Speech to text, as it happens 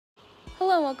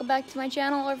Hello and welcome back to my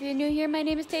channel, or if you're new here, my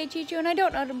name is Taechichu and I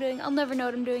don't know what I'm doing. I'll never know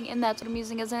what I'm doing, and that's what I'm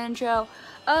using as an intro.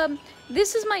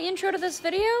 This is my intro to this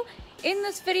video. In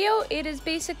this video, it is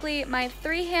basically my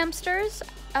 3 hamsters,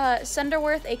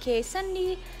 Sunderworth, aka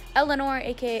Sundy, Eleanor,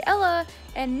 aka Ella,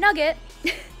 and Nugget,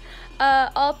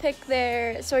 all pick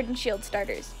their sword and shield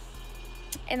starters.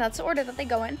 And that's the order that they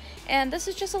go in. And this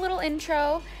is just a little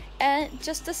intro, and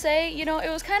just to say, you know, it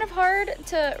was kind of hard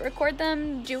to record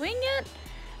them doing it.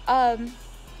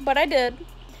 But I did,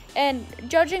 and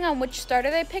judging on which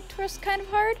starter they picked was kind of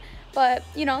hard, but,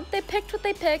 you know, they picked what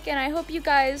they pick, and I hope you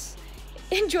guys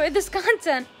enjoyed this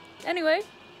content. Anyway,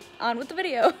 on with the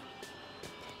video.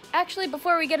 Actually,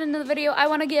 before we get into the video, I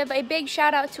want to give a big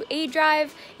shout out to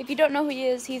A-Drive. If you don't know who he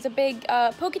is, he's a big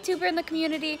PokeTuber in the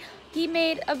community. He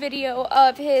made a video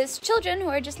of his children, who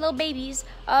are just little babies,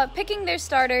 picking their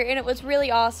starter, and it was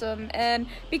really awesome. And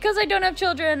because I don't have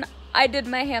children, I did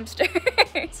my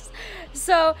hamsters.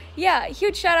 So yeah,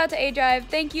 huge shout out to A-Drive.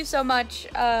 Thank you so much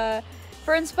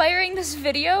for inspiring this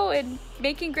video and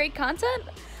making great content.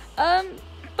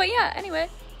 But yeah, anyway,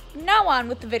 now on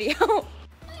with the video.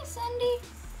 Hi, Sandy.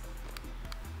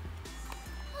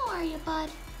 How are you, bud?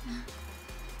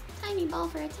 Tiny ball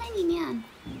for a tiny man.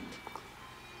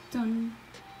 Dun,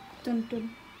 dun, dun.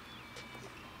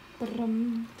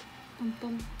 Dum, dum,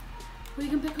 dum. Who you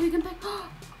can pick? Who you can pick?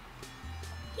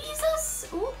 Jesus!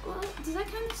 Oh, well, does that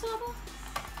count as Sobble?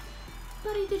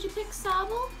 Buddy, did you pick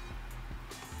Sobble?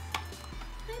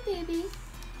 Hi, baby.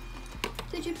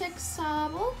 Did you pick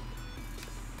Sobble?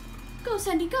 Go,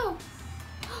 Sandy, go!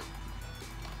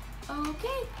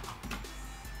 Okay.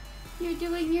 You're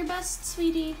doing your best,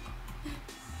 sweetie.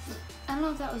 I don't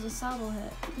know if that was a Sobble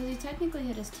hit, because he technically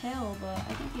hit his tail, but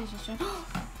I think he was just trying. You're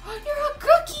a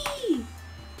Grookie!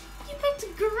 You picked a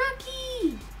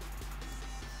Grookie!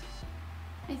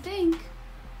 I think.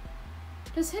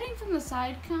 Does hitting from the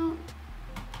side count?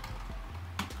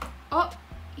 Oh,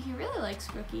 he really likes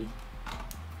Grookie.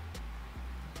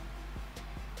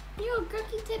 You a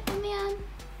Grookie tipper, man?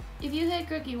 If you hit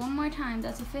Grookie one more time,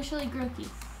 that's officially Grookie.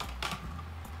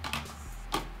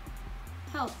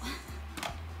 Help.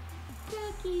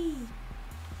 Grookie.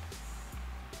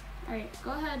 Alright,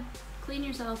 go ahead. Clean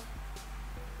yourself.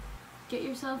 Get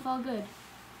yourself all good.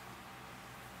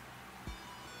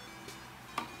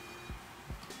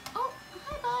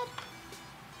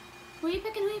 Who are you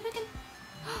picking? Who are you picking?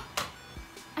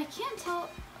 I can't tell.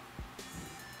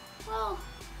 Well.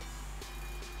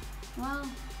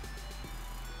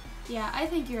 Yeah, I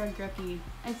think you're a Grookie.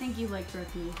 I think you like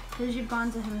Grookie, because you've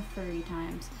gone to him 30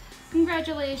 times.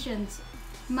 Congratulations.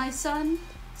 My son,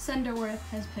 Sunderworth,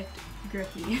 has picked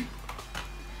Grookie.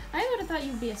 I would have thought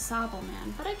you'd be a Sobble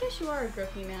man, but I guess you are a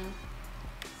Grookie man.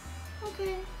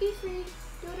 Okay, be free.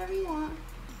 Do whatever you want.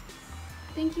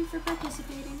 Thank you for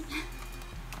participating.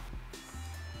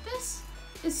 This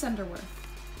is Sunderworth.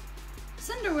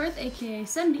 Sunderworth, aka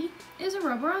Sundy, is a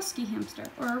Roborowski hamster,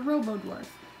 or a Robo-dwarf.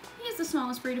 He is the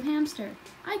smallest breed of hamster.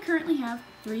 I currently have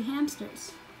 3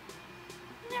 hamsters.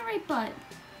 Isn't that right, bud?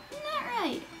 Isn't that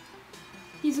right?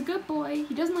 He's a good boy.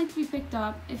 He doesn't like to be picked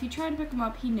up. If you try to pick him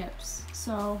up, he nips.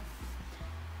 So,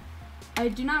 I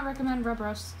do not recommend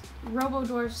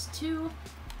Robo-dwarfs to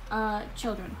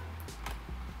children.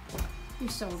 You're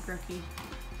so Grookie.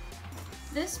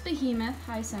 This behemoth,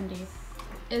 hi Sundy,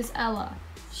 is Ella.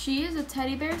 She is a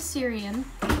teddy bear Syrian.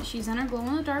 She's in her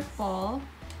glow-in-the-dark ball.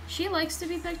 She likes to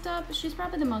be picked up. She's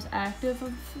probably the most active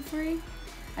of the 3.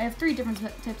 I have 3 different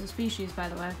types of species, by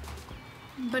the way.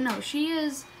 But no,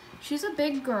 she's a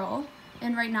big girl,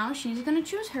 and right now she's gonna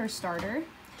choose her starter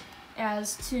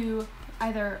as to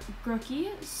either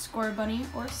Grookie, Scorbunny,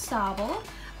 or Sobble.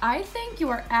 I think you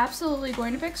are absolutely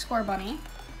going to pick Scorbunny,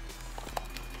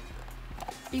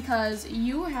 because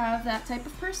you have that type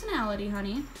of personality,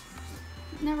 honey.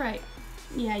 All right.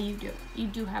 Yeah, you do. You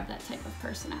do have that type of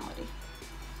personality.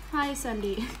 Hi,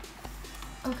 Sundy.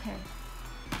 Okay.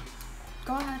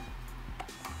 Go ahead.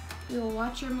 We will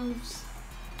watch your moves.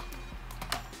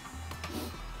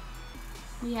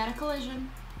 We had a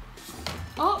collision.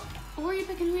 Oh! Who are you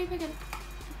picking? Who are you picking?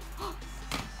 Oh,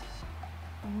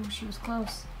 she was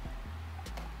close.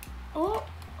 Oh!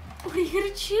 What are you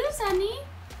gonna choose, honey?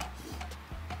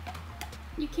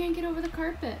 You can't get over the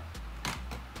carpet.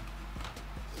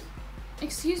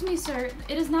 Excuse me, sir.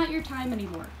 It is not your time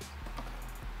anymore.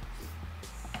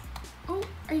 Oh,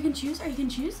 are you gonna choose? Are you gonna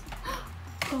choose?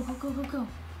 Go, go, go, go, go.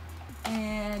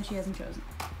 And she hasn't chosen.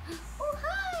 Oh,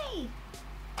 hi!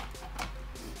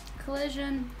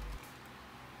 Collision.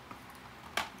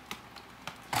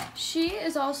 She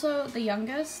is also the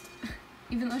youngest,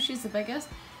 even though she's the biggest.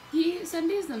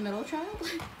 Cindy's the middle child.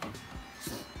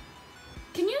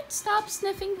 Can you Stop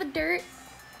sniffing the dirt.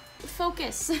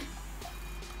 Focus.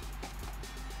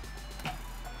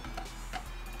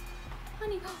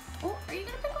 Honey, oh, are you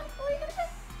gonna pick one? Oh, are you gonna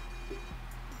pick?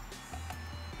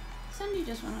 Sunday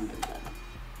just went under the bed.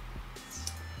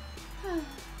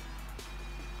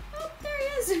 Oh, there he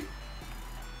is.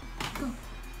 Go.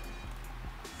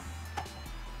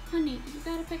 Honey, you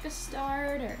gotta pick a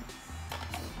starter.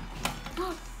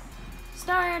 Oh,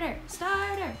 starter,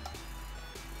 starter.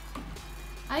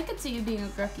 I could see you being a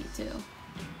rookie too.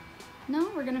 No,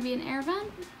 we're gonna be an air vent?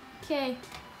 Okay.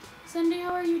 Cindy,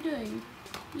 how are you doing?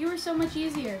 You were so much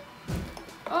easier.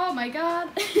 Oh my god.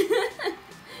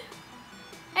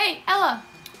 Hey, Ella.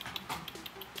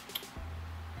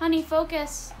 Honey,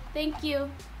 focus. Thank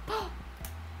you.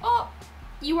 Oh,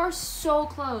 you are so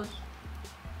close.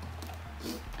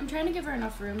 I'm trying to give her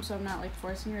enough room so I'm not like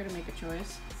forcing her to make a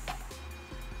choice.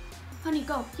 Honey,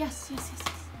 go. Yes, yes, yes,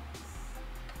 yes.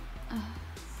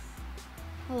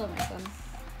 Hello, my son.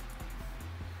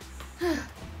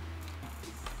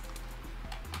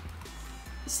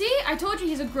 See? I told you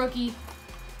he's a grookie.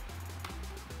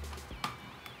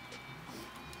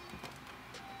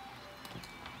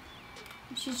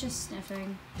 She's just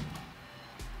sniffing.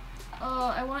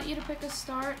 Oh, I want you to pick a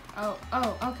start. Oh,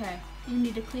 okay. You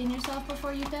need to clean yourself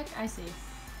before you pick? I see.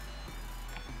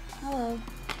 Hello.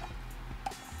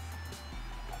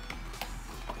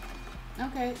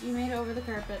 Okay, you made it over the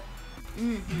carpet.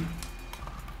 Mm-hmm.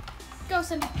 Go,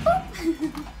 Cindy.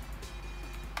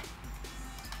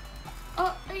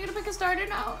 Oh, are you gonna pick a starter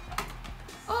now?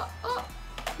 Oh,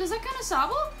 does that kind of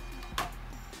sobble?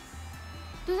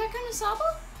 Does that kind of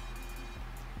sobble?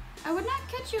 I would not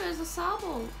catch you as a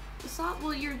sobble.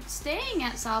 Well, you're staying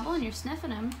at sobble and you're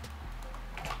sniffing him.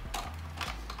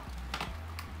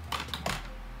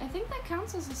 I think that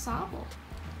counts as a sobble.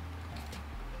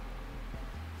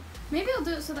 Maybe I'll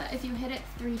do it so that if you hit it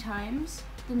 3 times,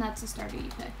 then that's the starter you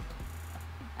pick.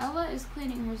 Ella is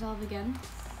cleaning herself again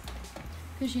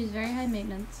because she's very high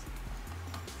maintenance.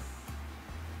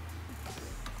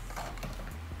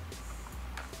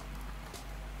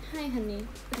 Hi, honey.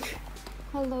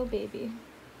 Hello, baby.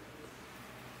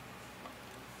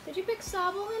 Did you pick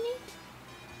sobble, honey?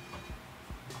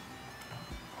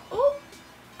 Oh!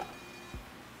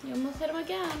 You almost hit him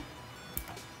again.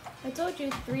 I told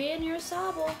you, 3 and you're a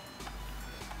sobble.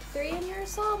 3 and you're a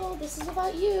sobble. This is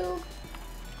about you.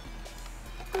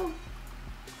 Go.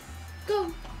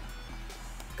 Go.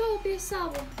 Go, be a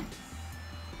sobble.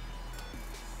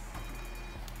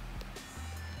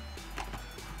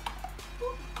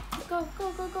 Go,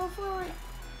 go, go, go forward.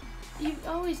 You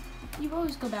always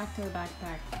go back to the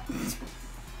backpack.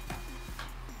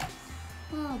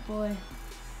 Oh boy.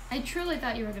 I truly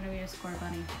thought you were gonna be a score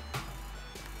bunny.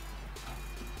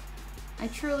 I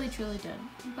truly, truly did.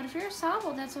 But if you're a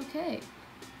sobble, that's okay.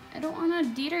 I don't wanna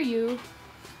deter you.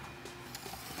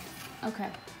 Okay.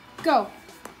 Go.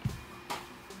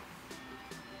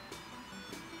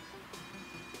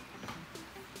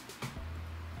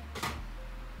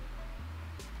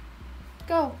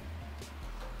 Go.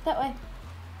 That way.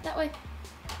 That way.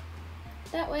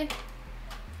 That way.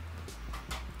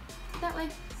 That way.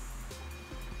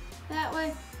 That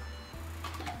way.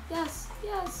 Yes,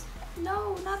 yes.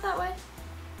 No, not that way.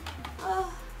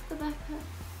 Oh, the backpack.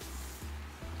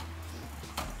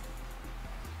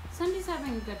 Sundy's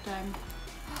having a good time.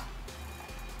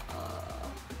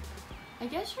 I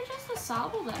guess you're just a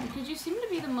sobble then, because you seem to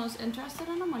be the most interested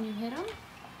in him when you hit him.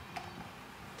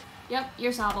 Yep,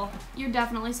 you're sobble. You're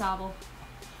definitely sobble.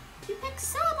 You picked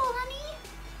sobble, honey.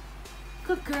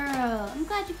 Good girl. I'm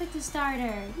glad you picked a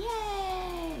starter.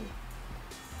 Yay!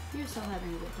 You're still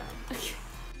having a good time.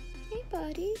 Hey,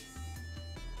 buddy.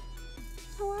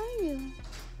 How are you?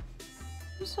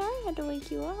 I'm sorry I had to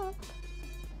wake you up.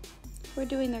 We're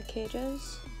doing their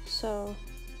cages, so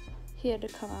he had to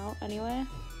come out anyway.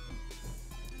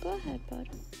 Go ahead, bud.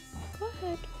 Go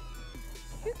ahead.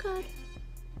 You're good.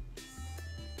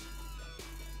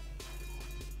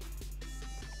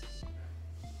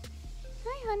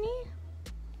 Hi, honey.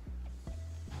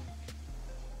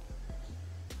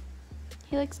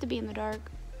 He likes to be in the dark.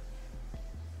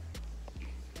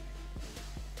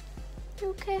 You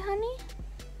okay, honey?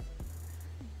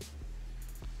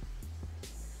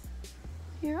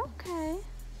 You're okay.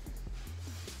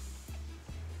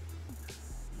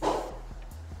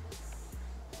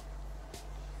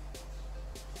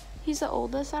 He's the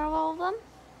oldest out of all of them.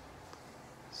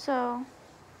 So,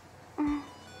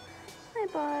 hi,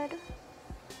 bud.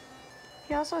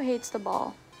 He also hates the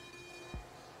ball.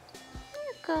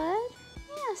 You're good.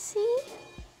 Yeah, see?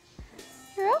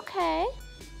 You're okay.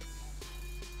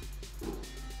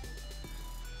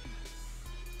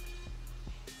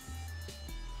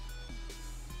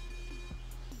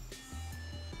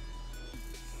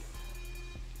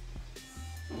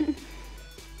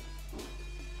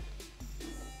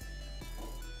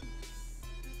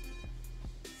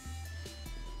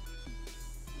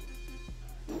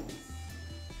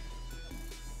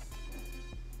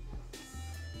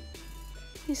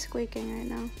 He's squeaking right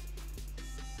now.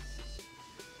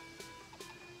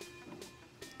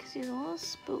 Because he's a little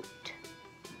spooked.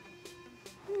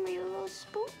 Are you a little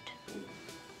spooked?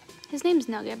 His name's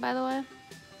Nugget, by the way.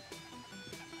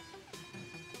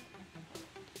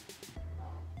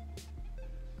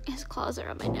 His claws are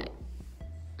on my neck.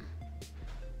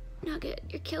 Nugget,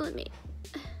 you're killing me.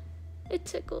 It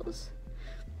tickles.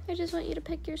 I just want you to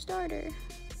pick your starter.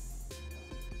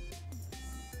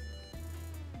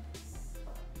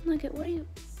 Nugget, what are you?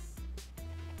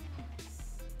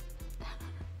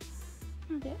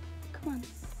 Nugget, come on.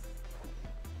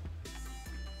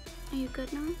 Are you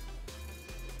good now?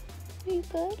 Are you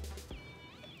good?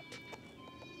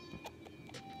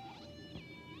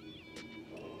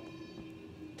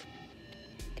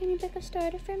 Can you pick a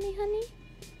starter for me, honey?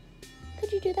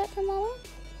 Could you do that for Mama?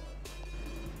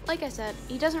 Like I said,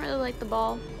 he doesn't really like the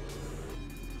ball.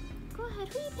 Go ahead,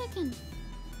 who are you picking?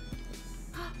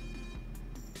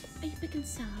 Are you picking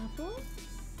Sabo?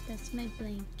 That's my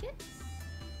blanket.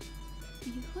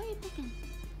 Who are you picking?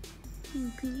 Can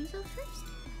you clean yourself first?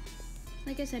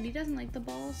 Like I said, he doesn't like the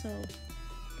ball, so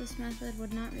this method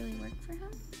would not really work for him.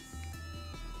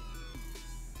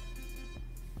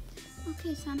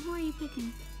 Okay, son, who are you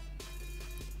picking?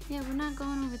 Yeah, we're not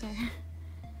going over there.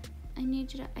 I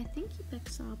need you to, I think you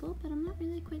picked Sabo, but I'm not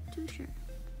really quite too sure.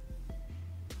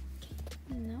 Okay,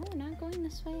 no, we're not going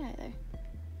this way either.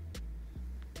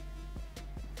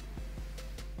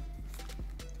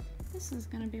 This is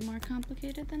gonna be more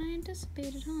complicated than I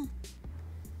anticipated, huh?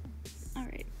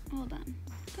 Alright, hold on.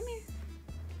 Come here.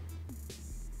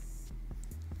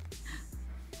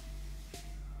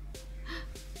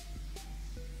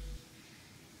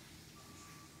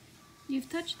 You've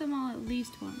touched them all at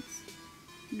least once.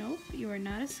 Nope, you are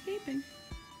not escaping.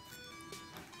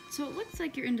 So it looks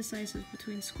like you're indecisive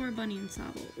between Score Bunny and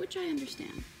Sabo, which I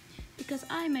understand. Because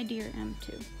I, my dear, am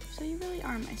too. So you really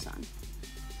are my son.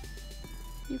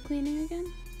 You cleaning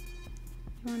again?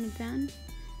 You want it done?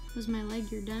 Was my leg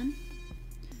your done?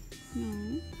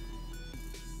 No.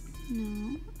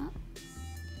 No. Up.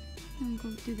 And go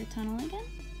through the tunnel again.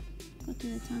 Go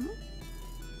through the tunnel.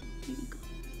 There you go.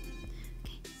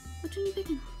 Okay. Which one are you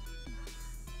picking?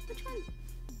 Which one?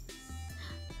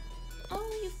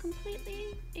 Oh, you've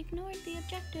completely ignored the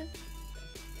objective.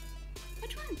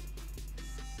 Which one?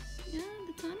 Yeah,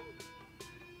 the tunnel.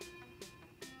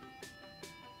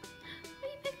 What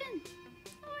are you picking?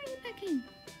 What are you picking?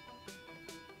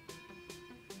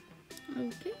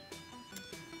 Okay.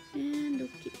 And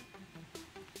okay.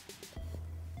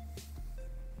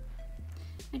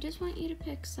 I just want you to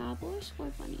pick Sabo or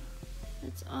Score Bunny.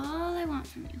 That's all I want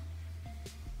from you.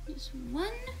 Just one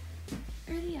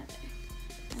or the other.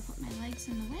 I put my legs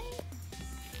in the way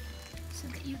so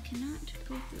that you cannot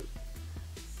go through.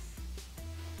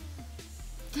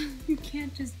 You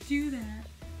can't just do that.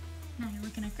 Now you're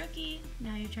licking a cookie.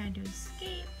 Now you're trying to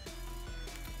escape.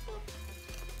 Oh.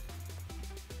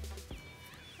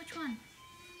 Which one?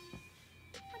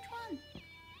 Which one?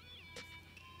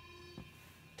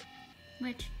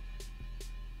 Which?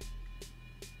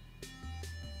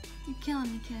 You're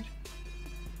killing me, kid.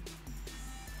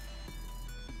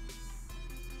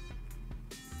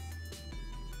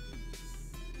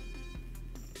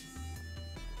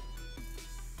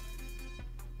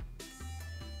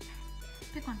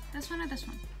 Pick one. This one or this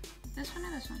one? This one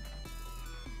or this one?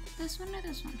 This one or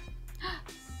this one?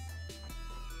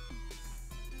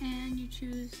 And you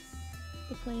choose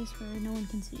the place where no one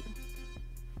can see you.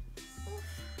 Oof.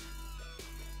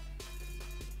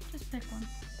 Just pick one.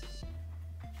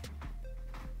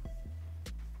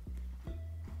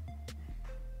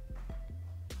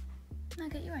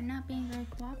 Nugget, you are not being very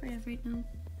cooperative right now.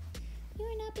 You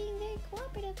are not being very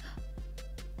cooperative.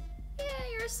 Yeah,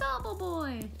 you're a Sabo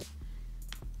boy.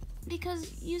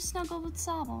 Because you snuggled with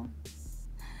Sabo.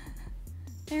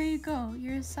 There you go.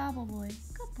 You're a Sabo boy.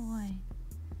 Good boy.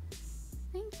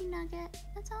 Thank you, Nugget.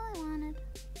 That's all I wanted.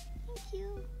 Thank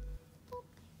you. Boop.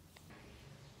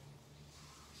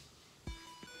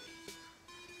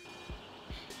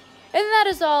 And that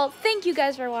is all. Thank you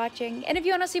guys for watching. And if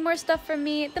you want to see more stuff from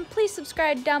me, then please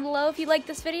subscribe down below. If you like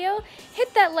this video,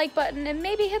 hit that like button and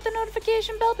maybe hit the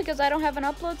notification bell because I don't have an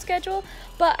upload schedule.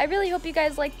 But I really hope you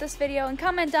guys liked this video and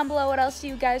comment down below what else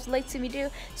you guys would like to see me do.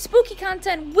 Spooky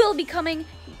content will be coming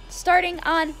starting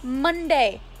on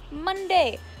Monday,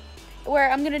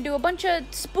 where I'm going to do a bunch of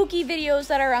spooky videos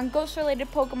that are on ghost-related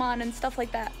Pokemon and stuff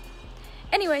like that.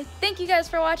 Anyway, thank you guys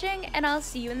for watching, and I'll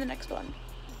see you in the next one.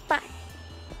 Bye.